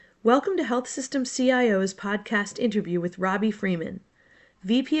Welcome to Health System CIO's podcast interview with Robbie Freeman,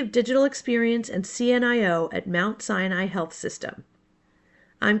 VP of Digital Experience and CNIO at Mount Sinai Health System.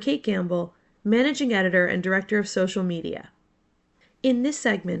 I'm Kate Gamble, Managing Editor and Director of Social Media. In this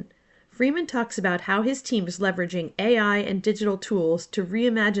segment, Freeman talks about how his team is leveraging AI and digital tools to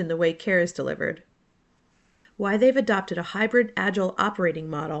reimagine the way care is delivered, why they've adopted a hybrid agile operating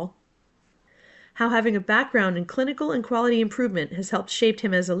model, how having a background in clinical and quality improvement has helped shape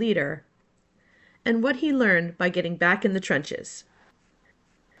him as a leader, and what he learned by getting back in the trenches.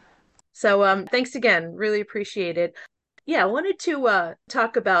 So thanks again. Really appreciate it. Yeah, I wanted to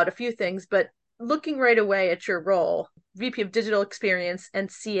talk about a few things, but looking right away at your role, VP of Digital Experience and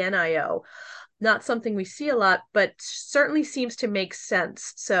CNIO, not something we see a lot, but certainly seems to make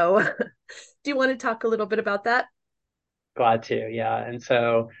sense. So do you want to talk a little bit about that? Glad to, yeah. And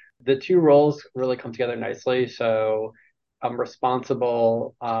so the two roles really come together nicely. So I'm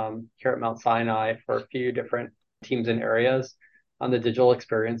responsible here at Mount Sinai for a few different teams and areas. On the digital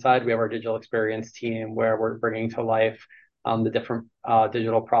experience side, we have our digital experience team where we're bringing to life the different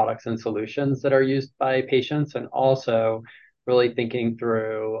digital products and solutions that are used by patients, and also really thinking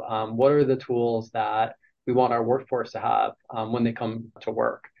through what are the tools that we want our workforce to have when they come to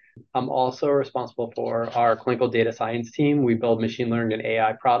work. I'm also responsible for our clinical data science team. We build machine learning and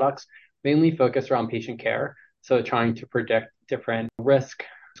AI products, mainly focused around patient care. So trying to predict different risk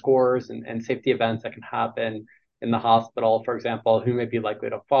scores and safety events that can happen in the hospital. For example, who may be likely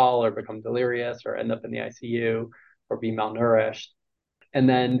to fall or become delirious or end up in the ICU or be malnourished. And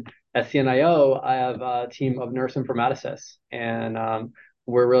then at CNIO, I have a team of nurse informaticists, and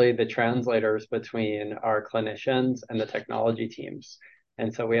we're really the translators between our clinicians and the technology teams.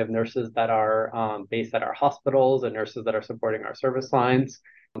 And so we have nurses that are based at our hospitals and nurses that are supporting our service lines.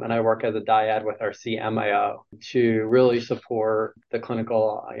 And I work as a dyad with our CMIO to really support the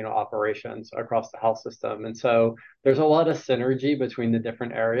clinical, operations across the health system. And so there's a lot of synergy between the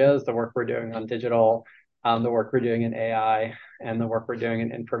different areas, the work we're doing on digital, the work we're doing in AI, and the work we're doing in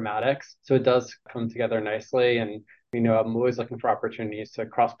informatics. So it does come together nicely. And I'm always looking for opportunities to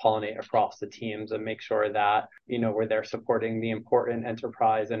cross-pollinate across the teams and make sure that, we're there supporting the important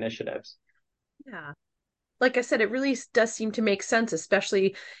enterprise initiatives. Yeah. Like I said, it really does seem to make sense,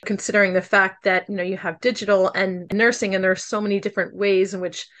 especially considering the fact that, you have digital and nursing, and there are so many different ways in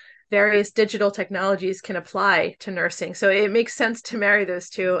which various digital technologies can apply to nursing. So it makes sense to marry those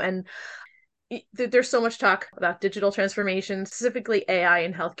two. And there's so much talk about digital transformation, specifically AI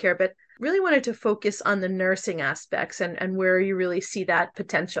in healthcare, but really wanted to focus on the nursing aspects and where you really see that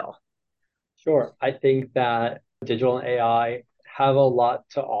potential. Sure. I think that digital and AI have a lot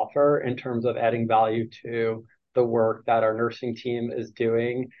to offer in terms of adding value to the work that our nursing team is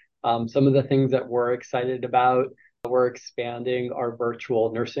doing. Some of the things that we're excited about, we're expanding our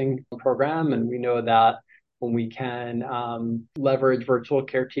virtual nursing program, and we know that when we can leverage virtual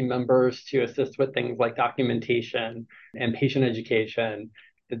care team members to assist with things like documentation and patient education,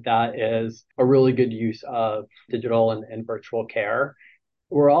 that is a really good use of digital and virtual care.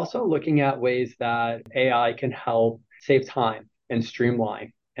 We're also looking at ways that AI can help save time and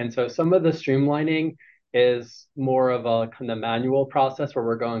streamline. And so some of the streamlining is more of a kind of manual process where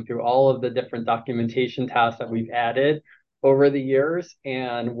we're going through all of the different documentation tasks that we've added over the years,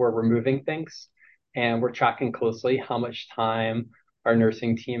 and we're removing things, and we're tracking closely how much time our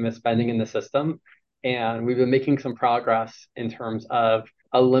nursing team is spending in the system. And we've been making some progress in terms of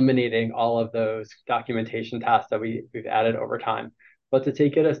eliminating all of those documentation tasks that we've added over time. But to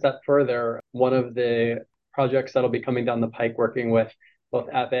take it a step further, one of the projects that'll be coming down the pike working with both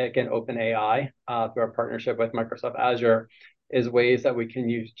Epic and OpenAI through our partnership with Microsoft Azure is ways that we can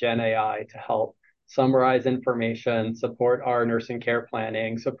use Gen AI to help summarize information, support our nursing care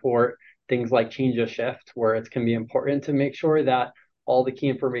planning, support things like change of shift, where it can be important to make sure that all the key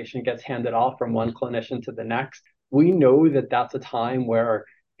information gets handed off from one clinician to the next. We know that that's a time where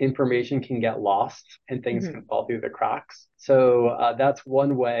information can get lost and things Mhm. can fall through the cracks. So that's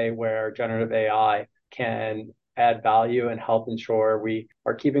one way where generative AI can add value and help ensure we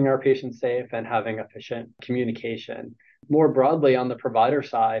are keeping our patients safe and having efficient communication. More broadly, on the provider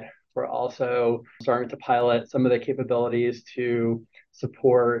side, we're also starting to pilot some of the capabilities to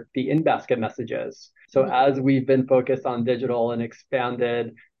support the in-basket messages. So Mhm. as we've been focused on digital and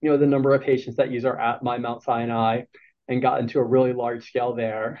expanded, the number of patients that use our app, My Mount Sinai, and gotten to a really large scale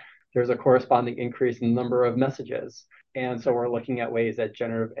there, there's a corresponding increase in the number of messages. And so we're looking at ways that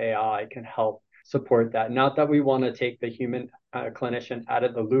generative AI can help support that. Not that we want to take the human clinician out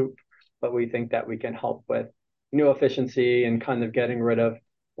of the loop, but we think that we can help with, efficiency and kind of getting rid of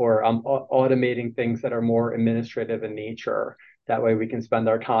or automating things that are more administrative in nature That way we can spend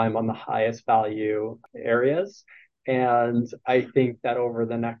our time on the highest value areas. And I think that over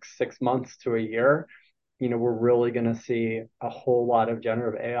the next 6 months to a year, we're really going to see a whole lot of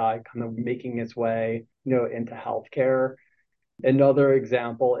generative AI kind of making its way, into healthcare. Another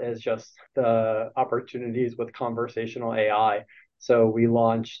example is just the opportunities with conversational AI. So we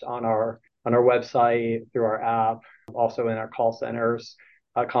launched on our website, through our app, also in our call centers,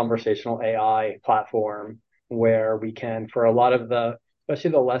 a conversational AI platform where we can, for a lot of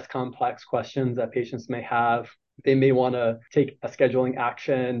especially the less complex questions that patients may have, they may want to take a scheduling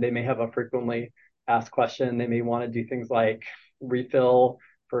action. They may have a frequently asked question. They may want to do things like refill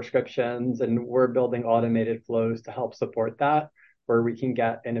prescriptions, and we're building automated flows to help support that, where we can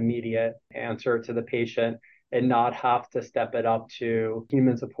get an immediate answer to the patient and not have to step it up to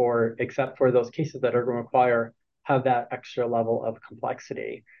human support, except for those cases that are going to have that extra level of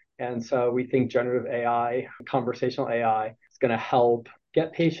complexity. And so we think generative AI, conversational AI, is going to help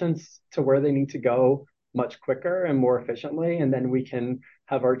get patients to where they need to go much quicker and more efficiently. And then we can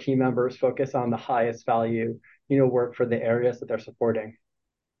have our team members focus on the highest value, work for the areas that they're supporting.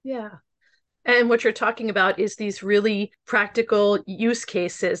 Yeah. And what you're talking about is these really practical use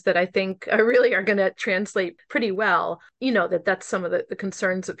cases that I think are going to translate pretty well. That's some of the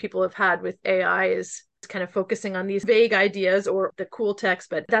concerns that people have had with AI is kind of focusing on these vague ideas or the cool text,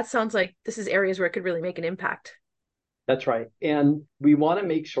 but that sounds like this is areas where it could really make an impact. That's right. And we want to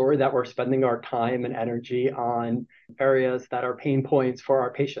make sure that we're spending our time and energy on areas that are pain points for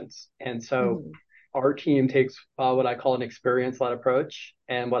our patients. And so our team takes what I call an experience-led approach.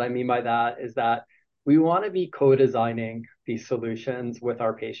 And what I mean by that is that we want to be co-designing these solutions with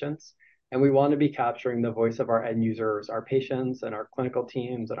our patients. And we want to be capturing the voice of our end users, our patients and our clinical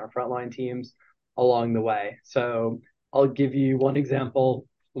teams and our frontline teams along the way. So I'll give you one example.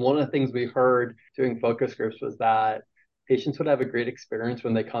 One of the things we heard doing focus groups was that patients would have a great experience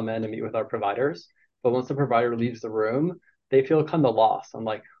when they come in and meet with our providers. But once the provider leaves the room, they feel kind of lost. I'm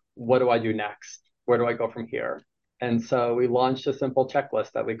like, what do I do next? Where do I go from here? And so we launched a simple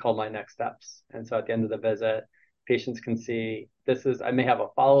checklist that we call My Next Steps. And so at the end of the visit, patients can see I may have a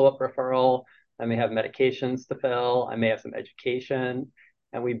follow-up referral, I may have medications to fill, I may have some education,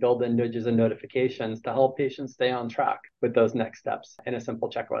 and we build in nudges and notifications to help patients stay on track with those next steps in a simple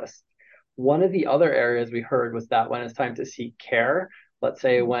checklist. One of the other areas we heard was that when it's time to seek care, let's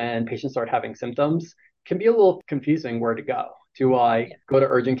say when patients start having symptoms, it can be a little confusing where to go. Do I go to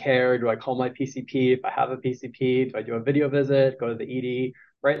urgent care? Do I call my PCP if I have a PCP? Do I do a video visit? Go to the ED?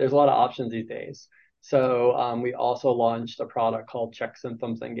 Right? There's a lot of options these days. So we also launched a product called Check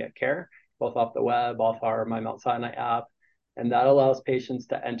Symptoms and Get Care, both off the web, off our My Mount Sinai app. And that allows patients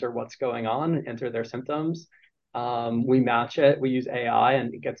to enter what's going on, enter their symptoms. We match it. We use AI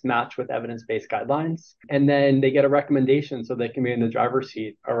and it gets matched with evidence-based guidelines. And then they get a recommendation so they can be in the driver's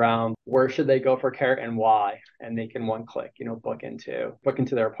seat around where should they go for care and why. And they can one click, book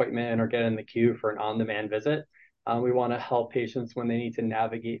into their appointment or get in the queue for an on-demand visit. We want to help patients when they need to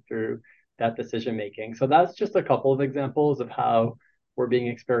navigate through that decision making. So that's just a couple of examples of how we're being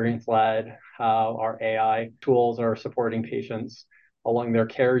experience-led, how our AI tools are supporting patients along their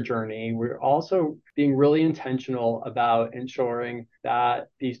care journey. We're also being really intentional about ensuring that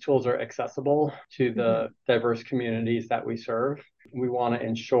these tools are accessible to the diverse communities that we serve. We want to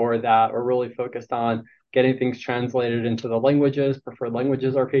ensure that we're really focused on getting things translated into the preferred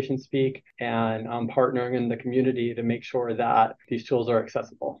languages our patients speak, and partnering in the community to make sure that these tools are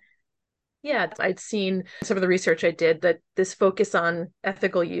accessible. Yeah, I'd seen some of the research I did that this focus on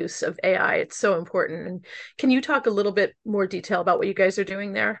ethical use of AI, it's so important. And can you talk a little bit more detail about what you guys are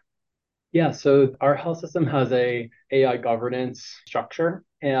doing there? Yeah, so our health system has a AI governance structure,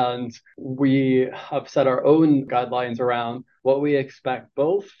 and we have set our own guidelines around what we expect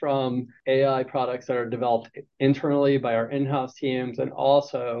both from AI products that are developed internally by our in-house teams and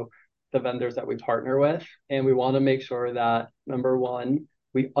also the vendors that we partner with. And we want to make sure that, number one,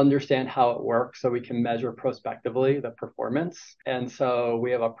 we understand how it works so we can measure prospectively the performance. And so we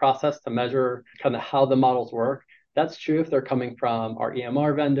have a process to measure kind of how the models work. That's true if they're coming from our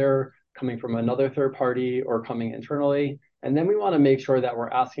EMR vendor, coming from another third party, or coming internally. And then we want to make sure that we're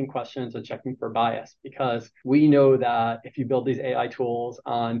asking questions and checking for bias, because we know that if you build these AI tools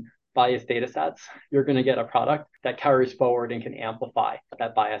on biased data sets, you're going to get a product that carries forward and can amplify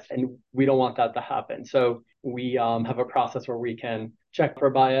that bias. And we don't want that to happen. So we have a process where we can check for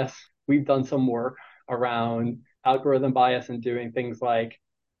bias. We've done some work around algorithm bias and doing things like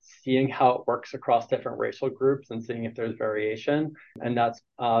seeing how it works across different racial groups and seeing if there's variation. And that's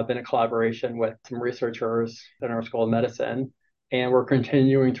been a collaboration with some researchers in our School of Medicine. And we're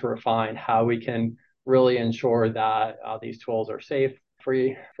continuing to refine how we can really ensure that these tools are safe,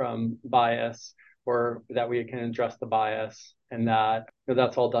 free from bias, or that we can address the bias, and that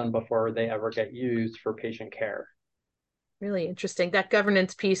that's all done before they ever get used for patient care. Really interesting. That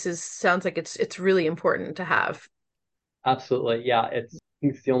governance piece sounds like it's really important to have. Absolutely. Yeah, it's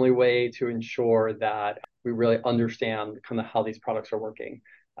the only way to ensure that we really understand kind of how these products are working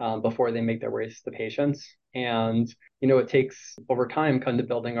before they make their ways to the patients. And, it takes over time kind of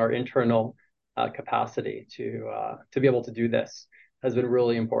building our internal capacity to be able to do this has been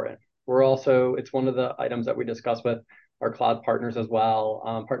really important. It's one of the items that we discuss with our cloud partners as well,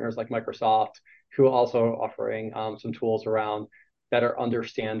 partners like Microsoft, who are also offering some tools around better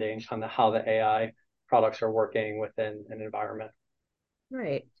understanding kind of how the AI products are working within an environment.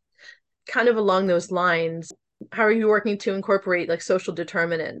 Right. Kind of along those lines, how are you working to incorporate like social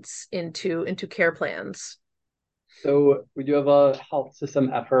determinants into care plans? So we do have a health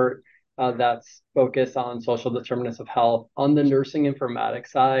system effort that's focused on social determinants of health. On the nursing informatics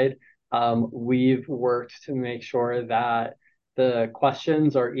side, we've worked to make sure that the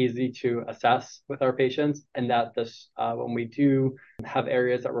questions are easy to assess with our patients, and that when we do have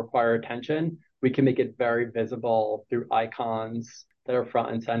areas that require attention, we can make it very visible through icons that are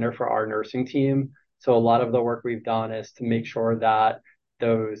front and center for our nursing team. So a lot of the work we've done is to make sure that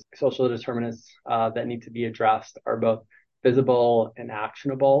those social determinants that need to be addressed are both visible and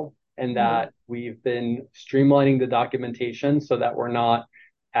actionable, and Mhm. that we've been streamlining the documentation so that we're not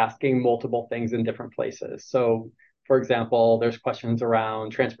asking multiple things in different places. So, for example, there's questions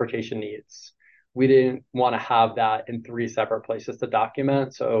around transportation needs. We didn't want to have that in three separate places to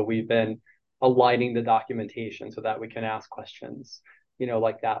document. So we've been aligning the documentation so that we can ask questions,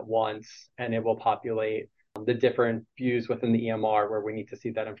 like that once, and it will populate the different views within the EMR where we need to see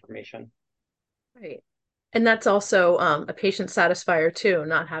that information. Right. And that's also a patient satisfier too,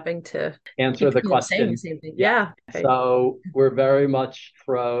 not having to Answer keep, the saying the question. same thing. Yeah. Yeah. Right. So we're very much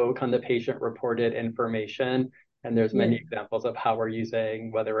pro kind of patient reported information. And there's many Yeah. examples of how we're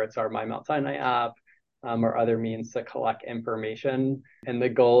using, whether it's our My Mount Sinai app or other means to collect information. And the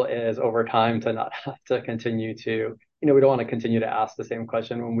goal is over time to not have to continue to, we don't want to continue to ask the same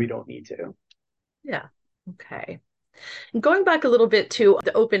question when we don't need to. Yeah. Okay. Going back a little bit to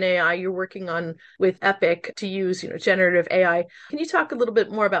the open AI you're working on with Epic to use, generative AI. Can you talk a little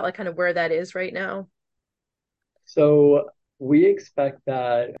bit more about like kind of where that is right now? So we expect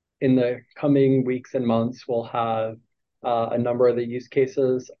that in the coming weeks and months, we'll have a number of the use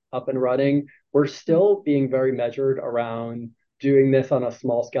cases up and running. We're still being very measured around doing this on a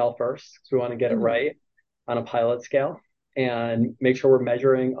small scale first, because we want to get it Mhm. right on a pilot scale and make sure we're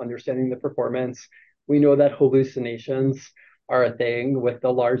measuring, understanding the performance. We know that hallucinations are a thing with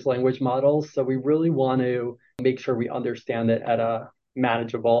the large language models. So we really want to make sure we understand it at a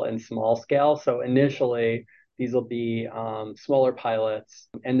manageable and small scale. So initially, these will be smaller pilots,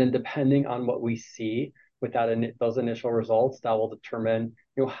 and then depending on what we see with those initial results, that will determine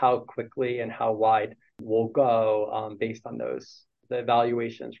how quickly and how wide we'll go based on the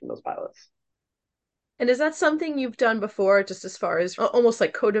evaluations from those pilots. And is that something you've done before, just as far as almost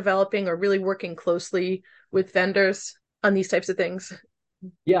like co-developing or really working closely with vendors on these types of things?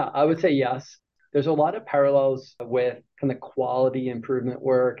 Yeah, I would say yes. There's a lot of parallels with kind of quality improvement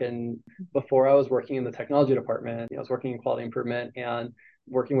work. And before I was working in the technology department, I was working in quality improvement and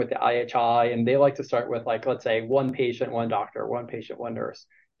working with the IHI. And they like to start with, like, let's say one patient, one doctor, one patient, one nurse,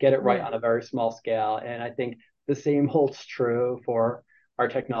 get it right Yeah. on a very small scale. And I think the same holds true for our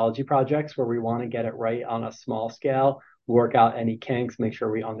technology projects where we want to get it right on a small scale, work out any kinks, make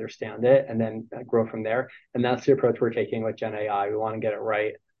sure we understand it, and then grow from there. And that's the approach we're taking with Gen AI. We want to get it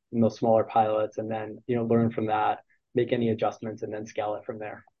right in those smaller pilots and then, learn from that, make any adjustments, and then scale it from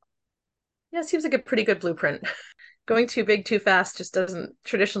there. Yeah, it seems like a pretty good blueprint. Going too big too fast just doesn't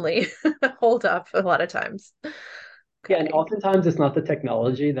traditionally hold up a lot of times. Yeah, and Okay. oftentimes it's not the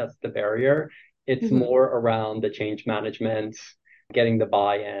technology that's the barrier. It's Mhm. more around the change management, getting the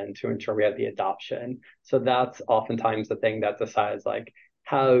buy-in to ensure we have the adoption. So that's oftentimes the thing that decides like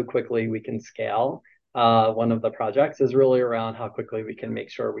how quickly we can scale. One of the projects is really around how quickly we can make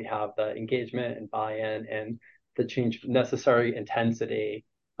sure we have the engagement and buy-in and the change necessary intensity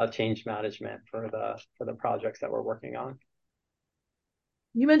of change management for the projects that we're working on.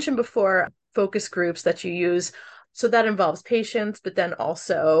 You mentioned before focus groups that you use. So that involves patients, but then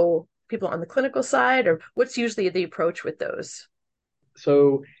also people on the clinical side, or what's usually the approach with those?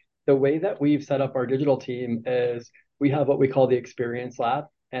 So the way that we've set up our digital team is we have what we call the experience lab.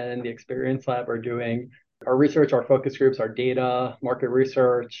 And the experience lab are doing our research, our focus groups, our data, market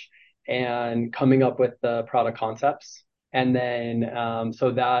research, and coming up with the product concepts. And then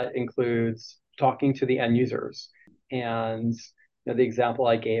so that includes talking to the end users. And the example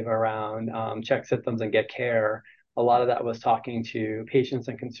I gave around check symptoms and get care, a lot of that was talking to patients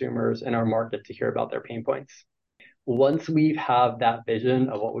and consumers in our market to hear about their pain points. Once we have that vision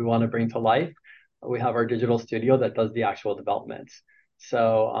of what we want to bring to life, we have our digital studio that does the actual development.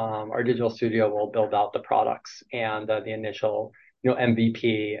 So our digital studio will build out the products and the initial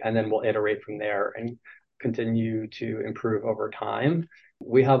MVP, and then we'll iterate from there and continue to improve over time.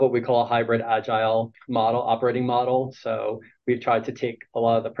 We have what we call a hybrid agile model, operating model. So we've tried to take a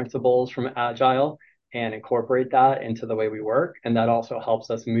lot of the principles from agile and incorporate that into the way we work. And that also helps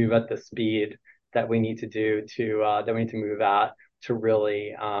us move at the speed that we need to do that we need to move at to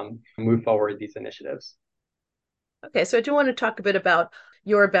really move forward these initiatives. Okay, so I do want to talk a bit about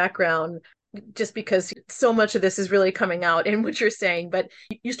your background, just because so much of this is really coming out in what you're saying. But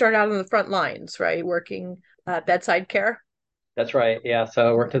you start out on the front lines, right? Working bedside care. That's right. Yeah. So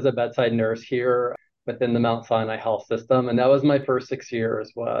I worked as a bedside nurse here within the Mount Sinai Health System, and that was my first 6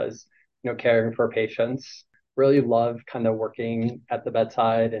 years was caring for patients. Really loved kind of working at the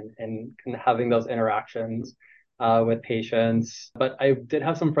bedside and kind of having those interactions with patients. But I did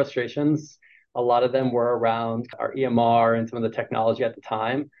have some frustrations. A lot of them were around our EMR and some of the technology at the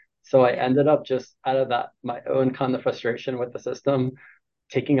time. So I ended up just out of that, my own kind of frustration with the system,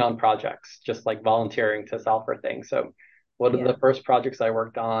 taking on projects, just like volunteering to solve for things. So one of the first projects I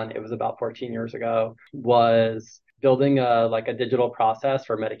worked on, it was about 14 years ago, was building a digital process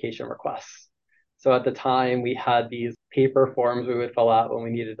for medication requests. So at the time, we had these paper forms we would fill out when we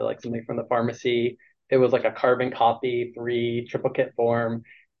needed something from the pharmacy. It was like a carbon copy, 3 triplicate form,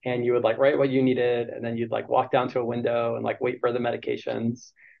 and you would write what you needed, and then you'd walk down to a window and wait for the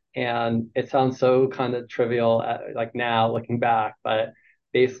medications. And it sounds so kind of trivial now looking back, but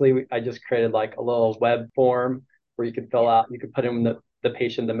basically I just created a little web form where you could fill out, you could put in the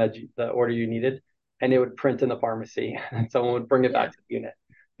patient, the order you needed, and it would print in the pharmacy and someone would bring it back to the unit.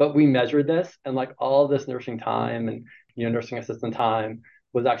 But we measured this, and all this nursing time and nursing assistant time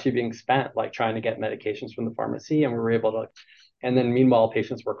was actually being spent trying to get medications from the pharmacy, and we were able to. And then meanwhile,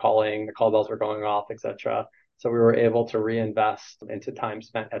 patients were calling, the call bells were going off, etc. So we were able to reinvest into time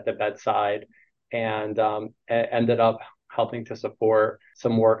spent at the bedside, and ended up helping to support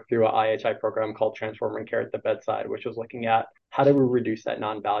some work through an IHI program called Transforming Care at the Bedside, which was looking at how do we reduce that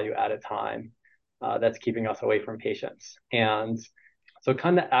non-value added time that's keeping us away from patients. And so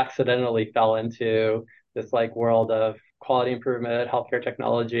kind of accidentally fell into this world of quality improvement, healthcare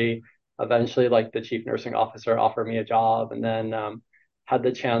technology. Eventually, the chief nursing officer offered me a job, and then had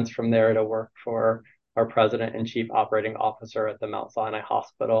the chance from there to work for our president and chief operating officer at the Mount Sinai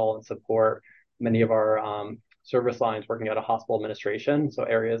Hospital and support many of our service lines working at a hospital administration. So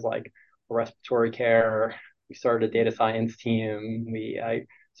areas like respiratory care. We started a data science team. I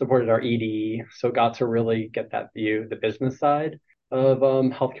supported our ED, so got to really get that view, the business side of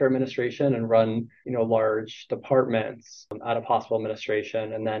healthcare administration, and run large departments out of hospital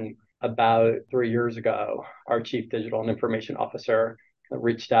administration. And then about 3 years ago, our chief digital and information officer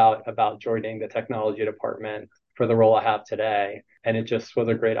reached out about joining the technology department for the role I have today. And it just was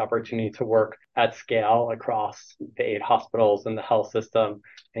a great opportunity to work at scale across the 8 hospitals in the health system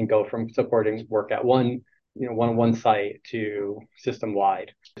and go from supporting work at one site to system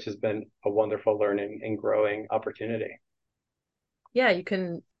wide, which has been a wonderful learning and growing opportunity. Yeah, you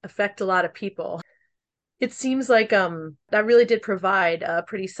can affect a lot of people. It seems like that really did provide a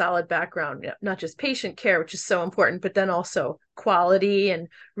pretty solid background, not just patient care, which is so important, but then also quality and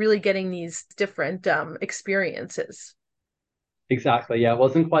really getting these different experiences. Exactly. Yeah, it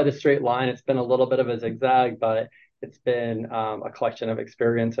wasn't quite a straight line. It's been a little bit of a zigzag, but it's been a collection of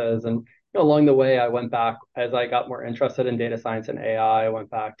experiences. And along the way, I went back as I got more interested in data science and AI. I went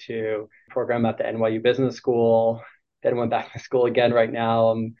back to a program at the NYU Business School, then went back to school again. Right now,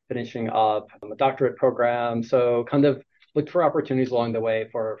 I'm finishing up a doctorate program. So kind of looked for opportunities along the way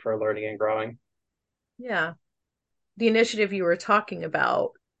for learning and growing. Yeah. The initiative you were talking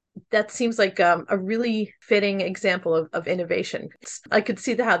about, that seems like a really fitting example of innovation. I could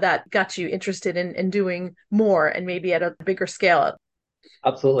see how that got you interested in doing more and maybe at a bigger scale.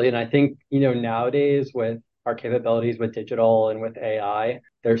 Absolutely. And I think, nowadays with our capabilities with digital and with AI,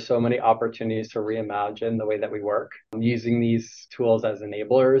 there's so many opportunities to reimagine the way that we work. Using these tools as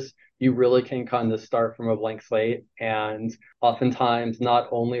enablers, you really can kind of start from a blank slate. And oftentimes, not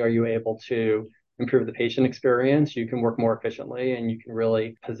only are you able to improve the patient experience, you can work more efficiently, and you can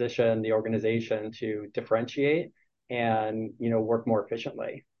really position the organization to differentiate and, work more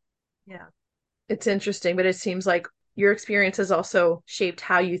efficiently. Yeah. It's interesting, but it seems like your experience has also shaped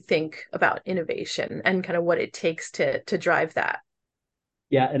how you think about innovation and kind of what it takes to drive that.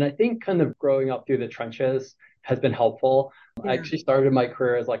 Yeah, and I think kind of growing up through the trenches has been helpful. I Yeah. actually started my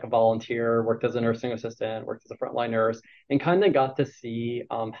career as like a volunteer, worked as a nursing assistant, worked as a frontline nurse, and kind of got to see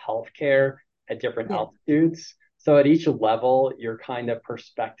healthcare at different Yeah. altitudes. So at each level, your kind of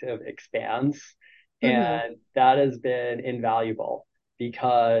perspective expands. Hmm. And that has been invaluable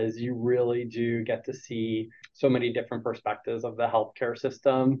because you really do get to see so many different perspectives of the healthcare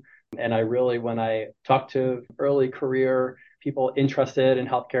system. And I really, when I talk to early career people interested in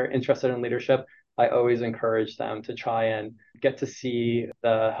healthcare, interested in leadership, I always encourage them to try and get to see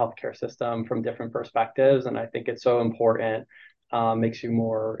the healthcare system from different perspectives. And I think it's so important, makes you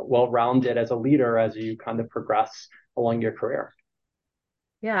more well rounded as a leader as you kind of progress along your career.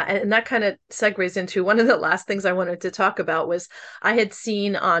 Yeah, and that kind of segues into one of the last things I wanted to talk about was I had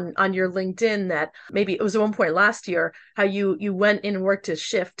seen on your LinkedIn that maybe it was at one point last year how you went in and worked a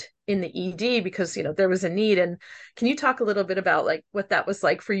shift in the ED because there was a need. And can you talk a little bit about like what that was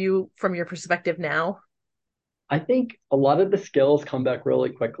like for you from your perspective now? I think a lot of the skills come back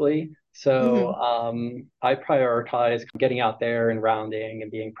really quickly. So Hmm. I prioritize getting out there and rounding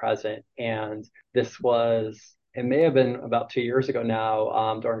and being present. And it may have been about 2 years ago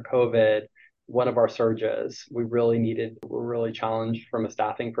now, during COVID, one of our surges, we're really challenged from a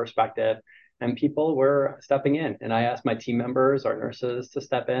staffing perspective. And people were stepping in. And I asked my team members, our nurses, to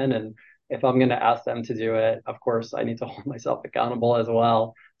step in. And if I'm going to ask them to do it, of course, I need to hold myself accountable as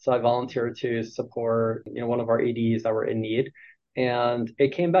well. So I volunteered to support, one of our ADs that were in need. And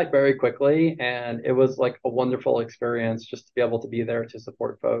it came back very quickly. And it was like a wonderful experience just to be able to be there to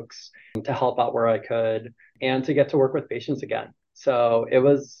support folks, to help out where I could, and to get to work with patients again. So it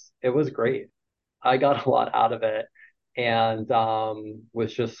was great. I got a lot out of it and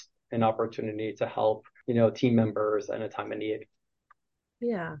was just an opportunity to help, team members in a time of need.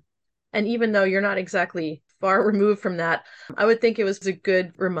 Yeah. And even though you're not exactly far removed from that, I would think it was a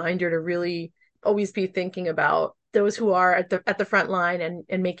good reminder to really always be thinking about those who are at the front line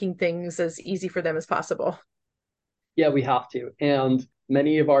and making things as easy for them as possible. Yeah, we have to. And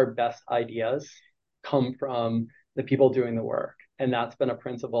many of our best ideas come from the people doing the work. And that's been a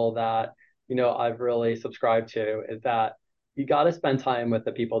principle that, I've really subscribed to is that you got to spend time with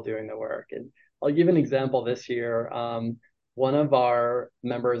the people doing the work. And I'll give an example this year. One of our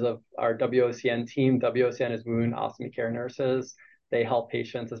members of our WOCN team, WOCN is wound ostomy care nurses. They help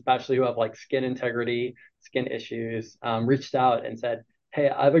patients, especially who have like skin integrity, skin issues, reached out and said, "Hey,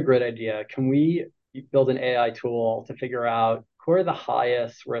 I have a great idea. Can we build an AI tool to figure out who are the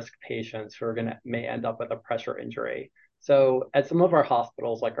highest risk patients who are going to may end up with a pressure injury?" So at some of our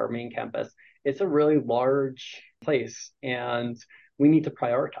hospitals, like our main campus, it's a really large place and we need to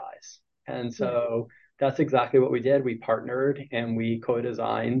prioritize. And Yeah. so that's exactly what we did. We partnered and we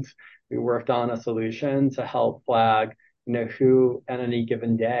co-designed. We worked on a solution to help flag, who at any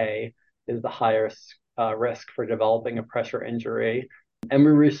given day is the highest risk for developing a pressure injury. And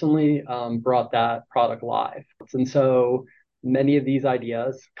we recently brought that product live. And so many of these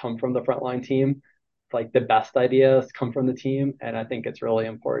ideas come from the frontline team. Like the best ideas come from the team. And I think it's really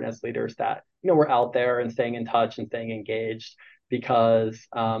important as leaders that, we're out there and staying in touch and staying engaged because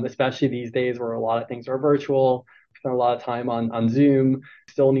especially these days where a lot of things are virtual, spend a lot of time on Zoom,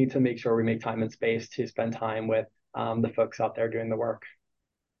 still need to make sure we make time and space to spend time with the folks out there doing the work.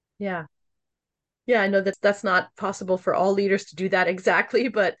 Yeah. Yeah, I know that's not possible for all leaders to do that exactly,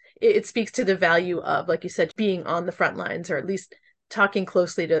 but it speaks to the value of, like you said, being on the front lines or at least talking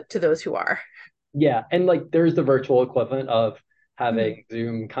closely to those who are. Yeah, and like there's the virtual equivalent of Mhm. having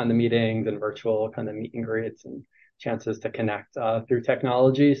Zoom kind of meetings and virtual kind of meet and greets and chances to connect through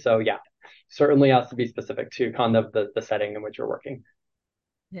technology. So yeah, certainly has to be specific to kind of the setting in which you're working.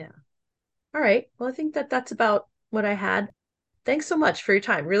 Yeah. All right. Well, I think that's about what I had. Thanks so much for your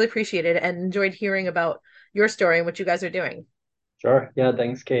time. Really appreciate it and enjoyed hearing about your story and what you guys are doing. Sure. Yeah,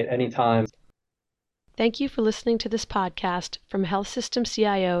 thanks, Kate. Anytime. Thank you for listening to this podcast from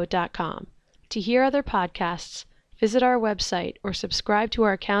healthsystemcio.com. To hear other podcasts, visit our website or subscribe to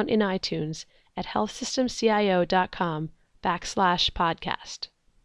our account in iTunes at healthsystemcio.com/podcast.